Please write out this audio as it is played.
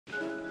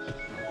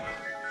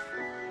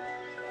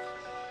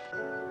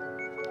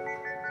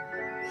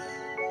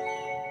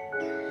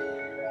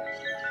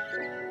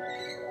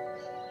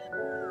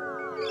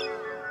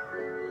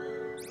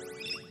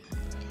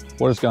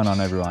What is going on,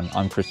 everyone?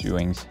 I'm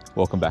ChrispyyWings.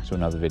 Welcome back to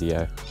another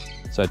video.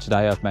 So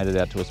today I've made it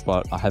out to a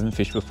spot I haven't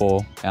fished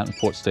before, out in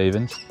Port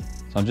Stephens.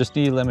 So I'm just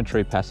near Lemon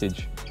Tree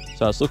Passage.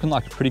 So it's looking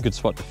like a pretty good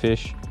spot to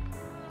fish.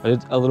 I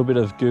did a little bit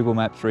of Google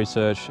Maps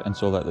research and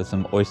saw that there's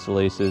some oyster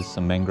leases,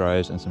 some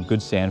mangroves and some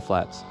good sand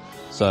flats.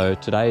 So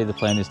today the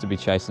plan is to be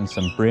chasing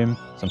some bream,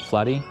 some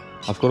flatty.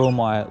 I've got all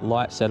my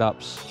light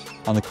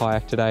setups on the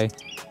kayak today.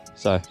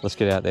 So let's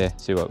get out there,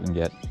 see what we can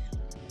get.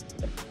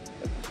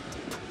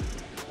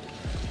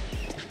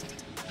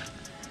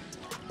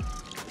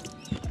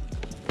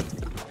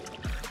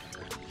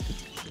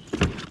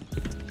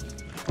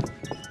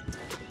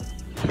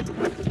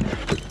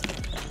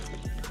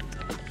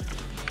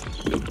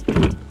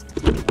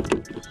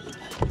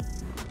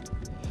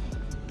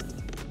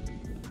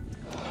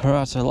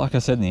 Alright, so like I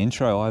said in the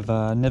intro,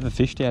 I've never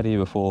fished out here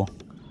before.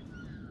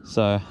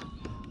 So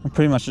I'm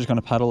pretty much just going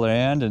to paddle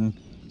around and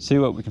see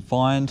what we can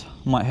find.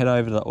 I might head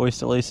over to the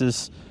oyster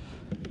leases,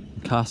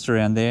 cast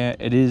around there.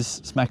 It is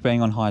smack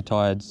bang on high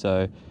tide,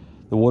 so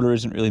the water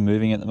isn't really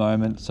moving at the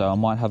moment, so I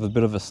might have a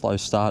bit of a slow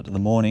start to the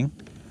morning.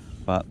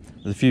 But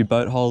there's a few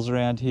boat holes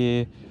around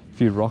here, a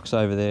few rocks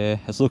over there.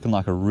 It's looking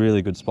like a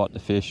really good spot to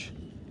fish.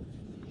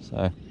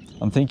 So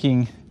I'm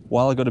thinking,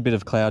 while I've got a bit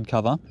of cloud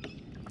cover,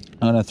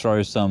 I'm going to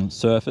throw some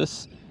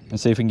surface and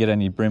see if we can get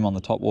any bream on the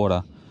top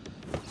water.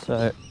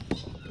 So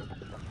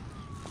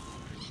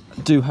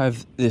I do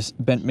have this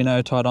bent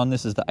minnow tied on.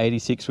 This is the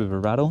 86 with a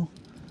rattle.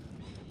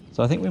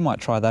 So I think we might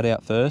try that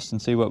out first and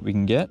see what we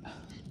can get.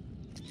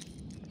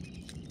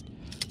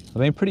 I've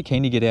been pretty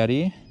keen to get out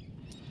here.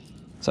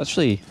 It's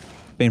actually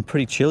been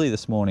pretty chilly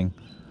this morning.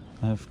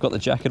 I've got the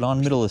jacket on,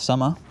 middle of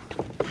summer.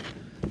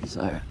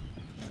 So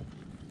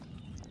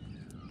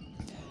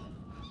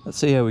let's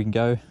see how we can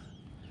go.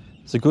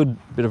 It's a good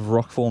bit of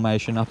rock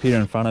formation up here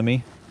in front of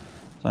me.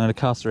 So I'm going to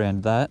cast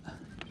around that,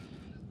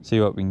 see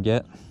what we can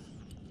get.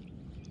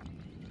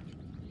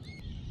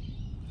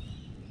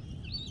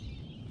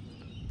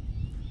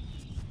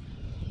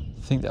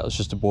 I think that was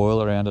just a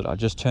boil around it. I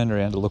just turned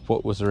around to look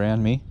what was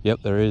around me. Yep,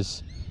 there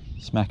is.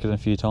 Smack it a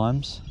few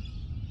times.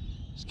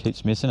 Just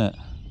keeps missing it.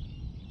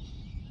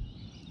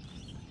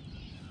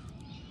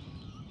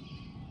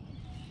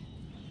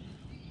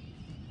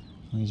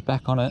 And he's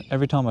back on it.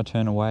 Every time I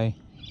turn away,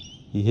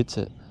 he hits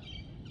it.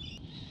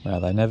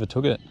 Wow, they never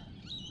took it.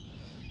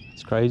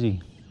 It's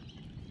crazy.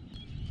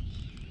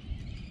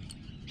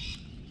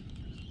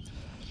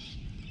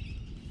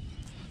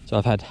 So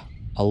I've had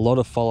a lot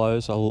of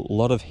follows, a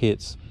lot of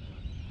hits.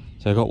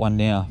 So I got one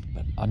now,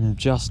 but I'm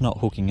just not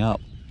hooking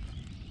up.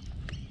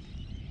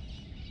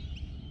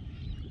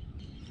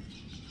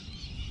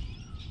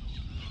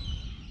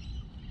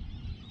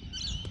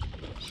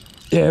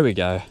 There we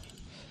go.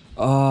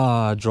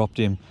 Ah, I dropped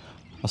him.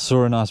 I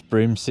saw a nice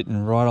bream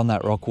sitting right on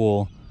that rock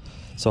wall.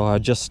 So I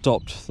just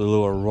stopped the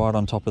lure right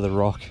on top of the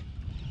rock.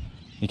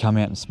 He come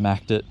out and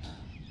smacked it.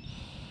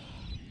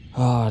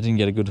 Oh, I didn't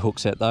get a good hook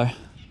set though.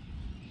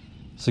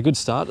 It's a good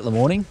start of the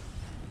morning.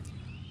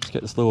 Let's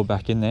get this lure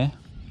back in there.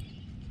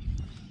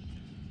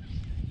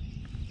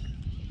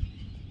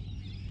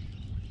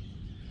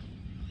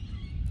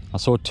 I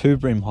saw two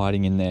bream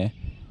hiding in there,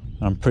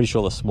 and I'm pretty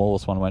sure the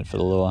smallest one went for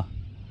the lure.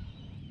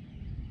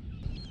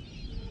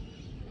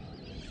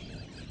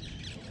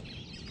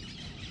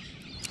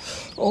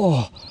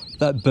 Oh,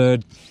 that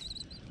bird.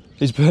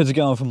 These birds are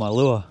going for my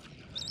lure.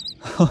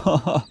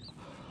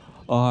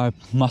 I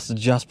must have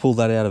just pulled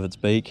that out of its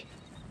beak.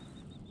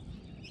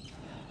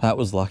 That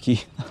was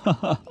lucky.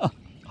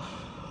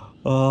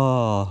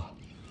 Oh.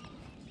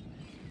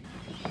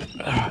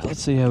 Alright,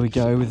 let's see how we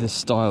go with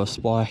this Daiwa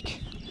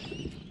Spike.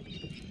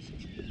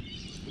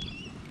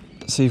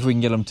 See if we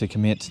can get them to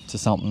commit to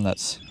something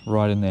that's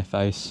right in their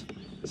face.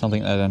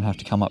 Something they don't have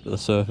to come up to the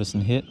surface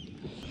and hit.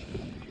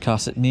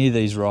 Cast it near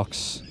these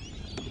rocks.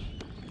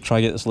 Try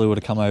to get this lure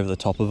to come over the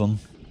top of them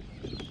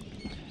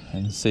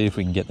and see if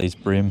we can get these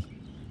bream.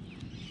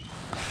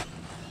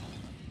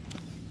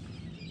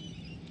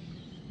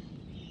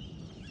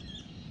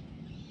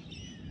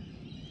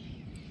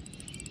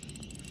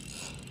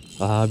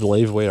 I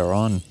believe we are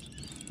on.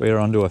 We are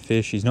onto a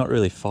fish. He's not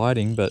really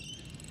fighting, but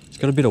he's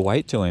got a bit of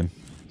weight to him.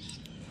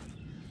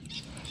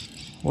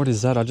 What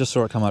is that? I just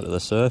saw it come out to the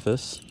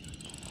surface.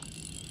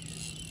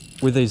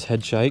 With these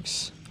head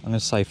shakes, I'm going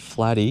to say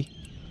flatty.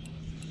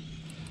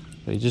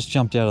 But he just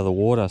jumped out of the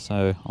water,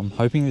 so I'm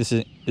hoping this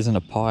isn't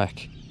a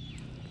pike.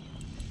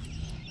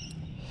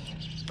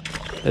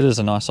 It is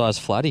a nice size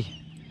flatty.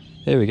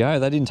 There we go,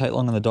 that didn't take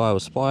long on the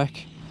Daiwa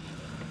Spike.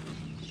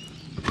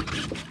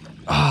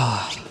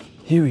 Ah,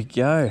 here we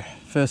go.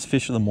 First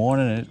fish of the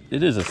morning.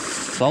 It is a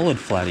solid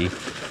flatty.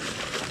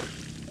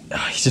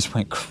 Oh, he just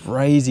went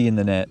crazy in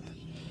the net.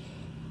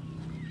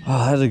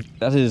 Oh,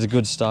 that is a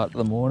good start to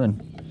the morning.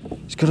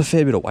 He's got a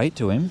fair bit of weight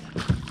to him.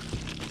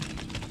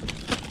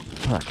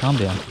 All right, calm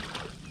down.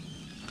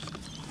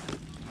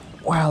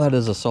 Wow, that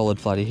is a solid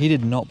flatty. He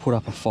did not put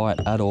up a fight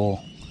at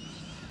all.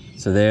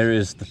 So there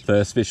is the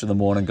first fish of the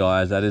morning,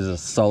 guys. That is a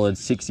solid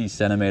 60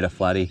 centimeter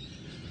flatty.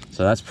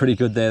 So that's pretty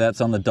good there.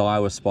 That's on the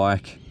Daiwa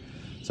Spike.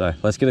 So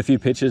let's get a few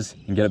pictures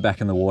and get it back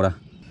in the water.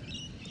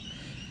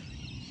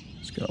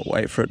 Just gotta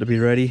wait for it to be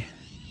ready.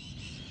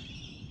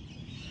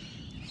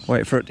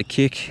 Wait for it to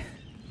kick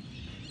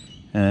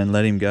and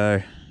let him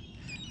go.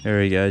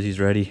 There he goes, he's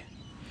ready.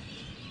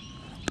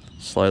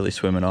 Slowly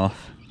swimming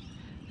off.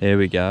 There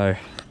we go.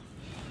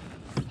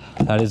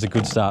 That is a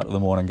good start of the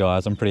morning,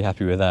 guys. I'm pretty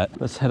happy with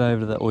that. Let's head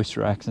over to the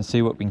oyster racks and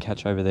see what we can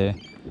catch over there.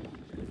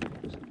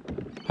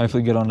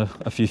 Hopefully get on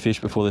a few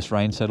fish before this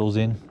rain settles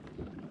in.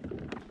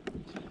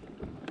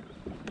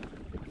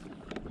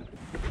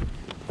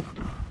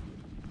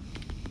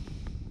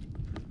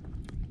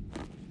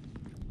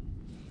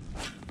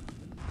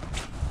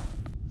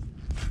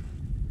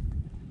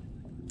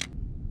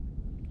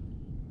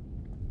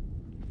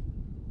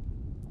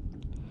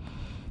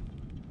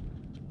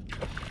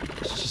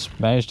 Just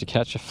managed to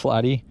catch a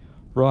flatty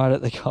right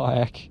at the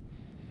kayak.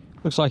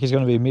 Looks like he's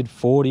going to be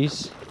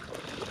mid-40s.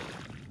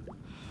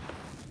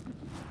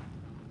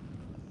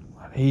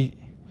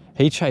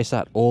 He chased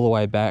that all the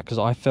way back because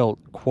I felt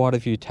quite a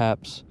few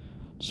taps.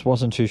 Just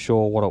wasn't too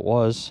sure what it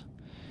was.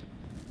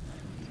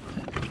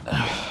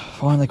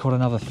 Finally caught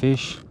another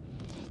fish.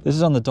 This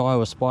is on the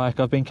Daiwa Spike.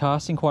 I've been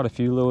casting quite a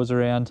few lures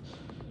around,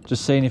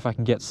 just seeing if I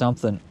can get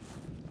something.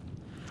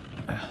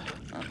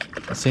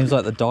 It seems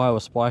like the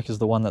Daiwa Spike is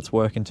the one that's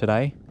working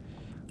today.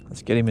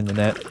 Let's get him in the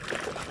net.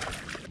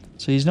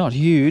 So he's not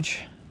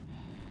huge,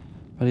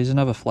 but he's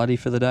another flatty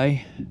for the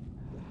day.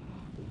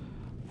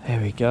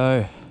 There we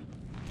go.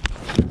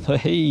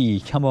 Hey,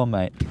 come on,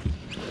 mate.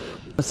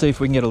 Let's see if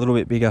we can get a little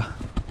bit bigger.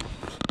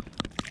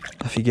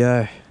 Off you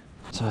go.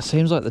 So it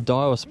seems like the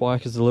Daiwa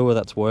Spike is the lure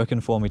that's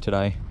working for me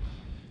today.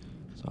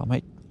 So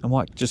I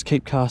might just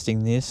keep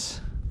casting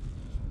this.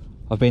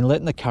 I've been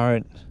letting the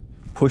current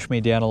push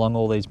me down along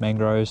all these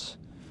mangroves.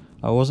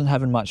 I wasn't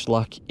having much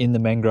luck in the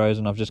mangroves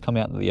and I've just come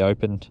out into the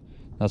open.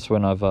 That's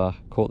when I've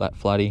caught that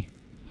flatty.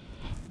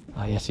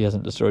 Oh yes, he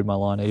hasn't destroyed my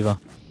line either.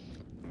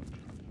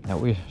 Now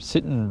we're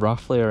sitting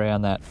roughly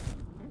around that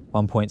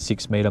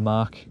 1.6 meter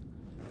mark.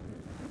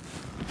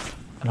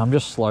 And I'm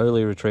just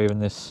slowly retrieving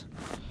this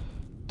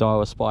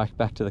Daiwa Spike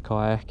back to the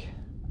kayak.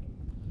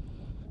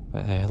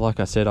 But yeah,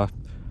 like I said, I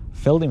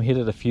felt him hit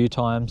it a few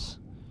times,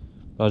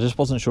 but I just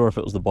wasn't sure if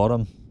it was the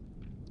bottom.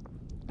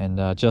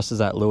 And just as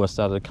that lure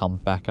started to come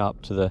back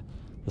up to the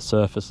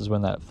surface is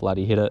when that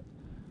flatty hit it.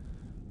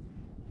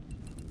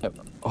 Yep.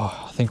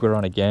 Oh, I think we're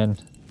on again.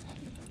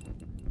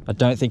 I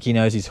don't think he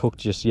knows he's hooked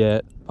just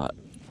yet, but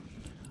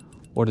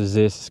what is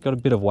this? It's got a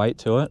bit of weight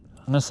to it.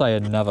 I'm gonna say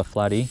another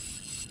flatty.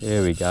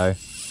 There we go.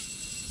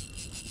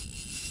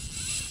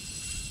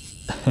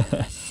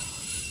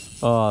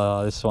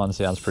 Oh, this one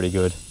sounds pretty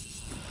good.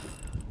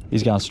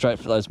 He's going straight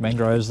for those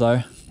mangroves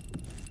though.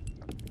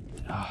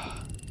 Oh,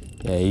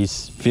 yeah,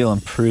 he's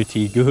feeling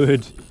pretty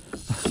good.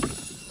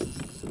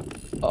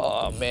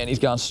 Oh man, he's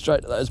going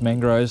straight to those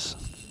mangroves.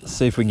 Let's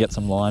see if we can get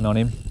some line on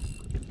him.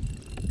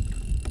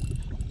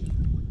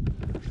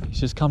 He's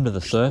just come to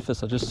the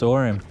surface. I just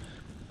saw him.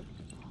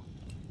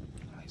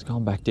 He's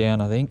gone back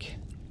down, I think.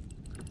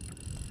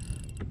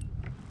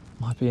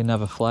 Might be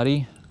another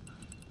flatty.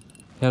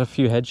 He had a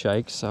few head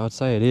shakes, so I'd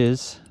say it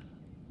is.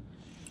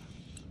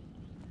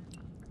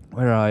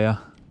 Where are you?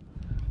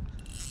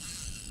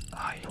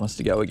 Oh, he wants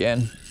to go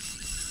again.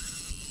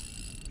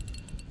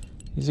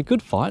 He's a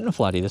good fighting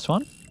flatty, this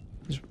one.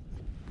 He's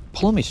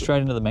pulling me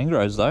straight into the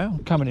mangroves though.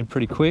 I'm coming in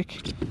pretty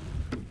quick.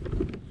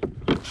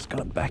 Just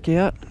gonna back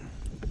out.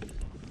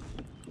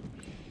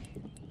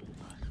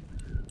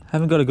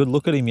 Haven't got a good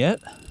look at him yet.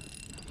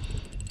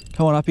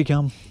 Come on, up you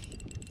come.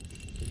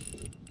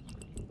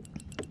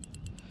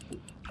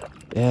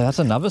 Yeah, that's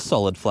another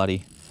solid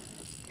flatty.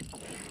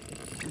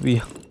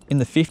 Be in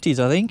the 50s,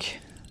 I think.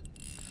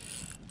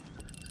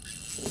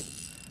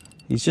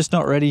 He's just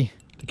not ready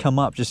to come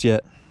up just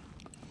yet.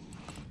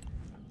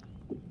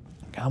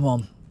 Come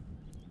on.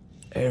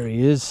 There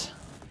he is.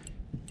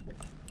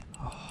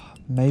 Oh,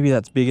 maybe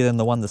that's bigger than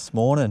the one this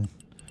morning.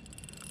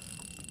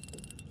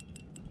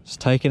 Just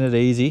taking it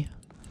easy.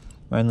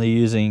 I'm only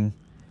using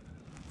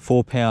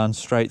 4 pounds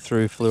straight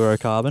through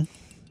fluorocarbon.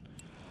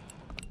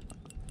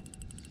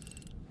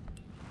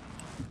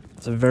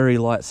 It's a very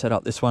light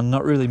setup, this one.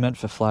 Not really meant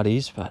for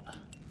flatties, but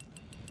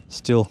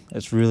still,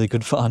 it's really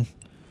good fun.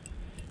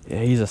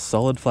 Yeah, he's a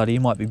solid flatty. He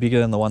might be bigger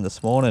than the one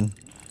this morning.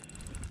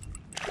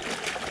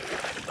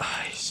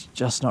 He's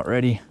just not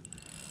ready.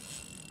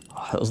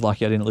 Oh, that was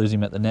lucky I didn't lose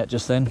him at the net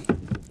just then.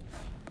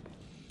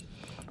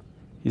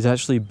 He's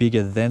actually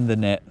bigger than the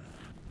net.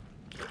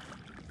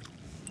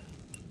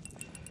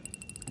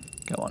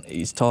 Come on,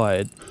 he's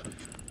tired.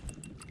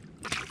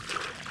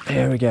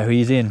 There we go,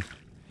 he's in.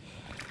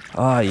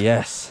 Ah,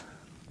 yes.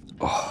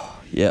 Oh,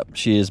 yep,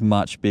 she is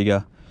much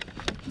bigger.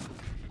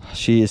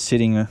 She is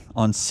sitting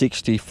on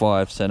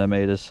 65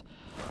 centimeters.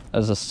 That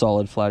is a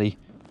solid flatty.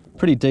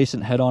 Pretty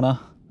decent head on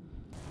her.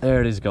 There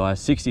it is, guys,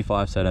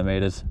 65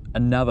 centimeters.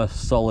 Another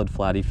solid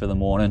flatty for the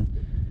morning.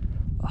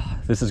 Oh,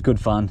 this is good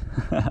fun.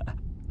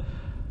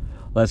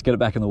 Let's get it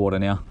back in the water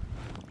now.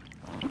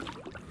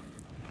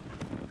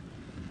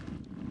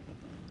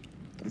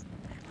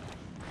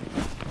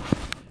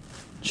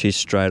 She's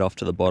straight off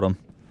to the bottom.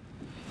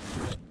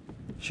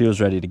 She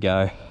was ready to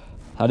go.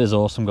 That is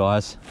awesome,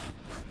 guys.